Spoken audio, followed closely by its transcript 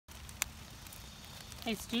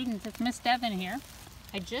Hey students, it's Miss Devon here.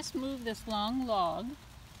 I just moved this long log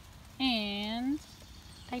and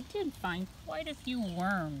I did find quite a few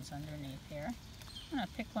worms underneath here. I'm going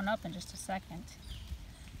to pick one up in just a second.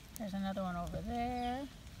 There's another one over there.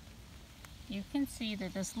 You can see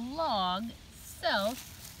that this log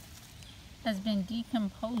itself has been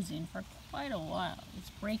decomposing for quite a while. It's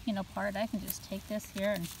breaking apart. I can just take this here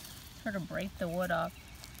and sort of break the wood off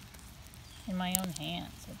in my own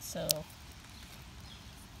hands. It is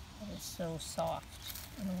so soft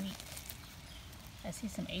and weak. I see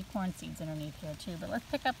some acorn seeds underneath here too, but let's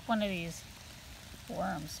pick up one of these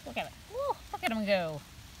worms. Look at it. Woo, look at them go.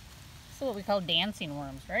 This is what we call dancing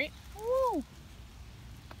worms, right? Woo!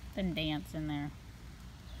 Then dance in there.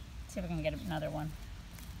 Let's see if I can get another one.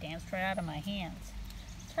 Danced right out of my hands.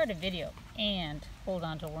 It's hard to video and hold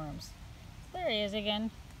on to worms. There he is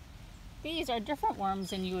again. These are different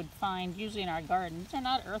worms than you would find usually in our garden. These are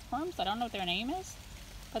not earthworms. I don't know what their name is,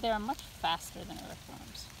 but they are much faster than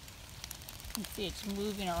earthworms. You can see it's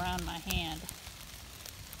moving around my hand.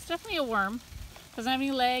 It's definitely a worm. Doesn't have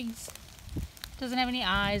any legs. Doesn't have any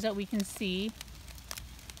eyes that we can see.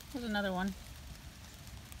 There's another one.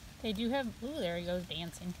 They do have, ooh, there he goes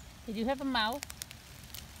dancing. They do have a mouth.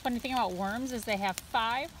 Funny thing about worms is they have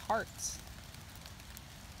 5 hearts.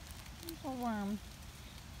 There's a worm.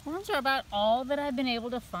 Worms are about all that I've been able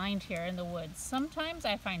to find here in the woods. Sometimes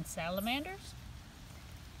I find salamanders.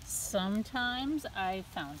 Sometimes I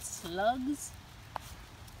found slugs.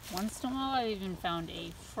 Once in a while I even found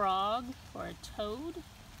a frog or a toad.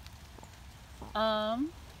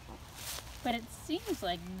 But it seems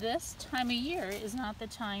like this time of year is not the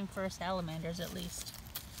time for salamanders, at least.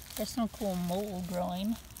 There's some cool mold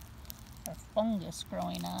growing, or fungus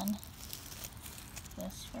growing on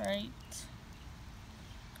this right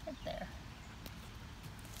there.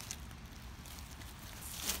 Let's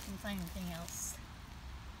see if we can find anything else.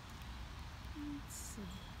 Let's see.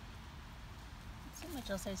 Not so much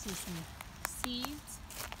else. I see some seeds,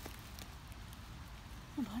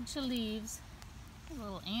 a bunch of leaves, a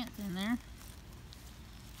little ant in there.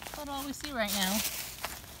 That's about all we see right now.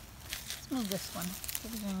 Let's move this one.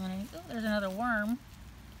 Oh, there's another worm.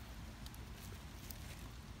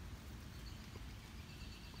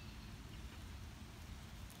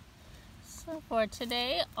 So for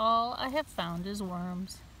today, all I have found is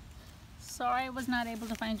worms. Sorry I was not able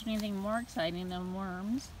to find anything more exciting than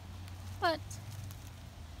worms, but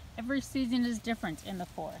every season is different in the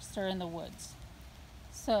forest or in the woods.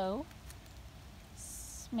 So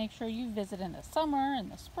make sure you visit in the summer, in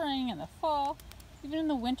the spring, in the fall, even in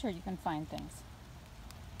the winter you can find things.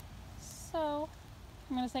 So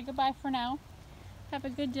I'm going to say goodbye for now. Have a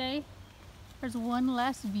good day. There's one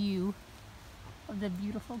last view of the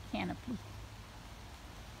beautiful canopy.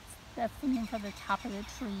 Definitely from the top of the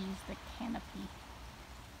trees, the canopy.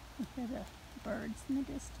 You hear the birds in the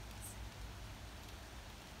distance.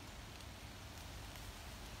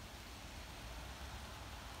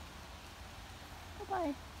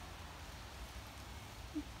 Bye-bye.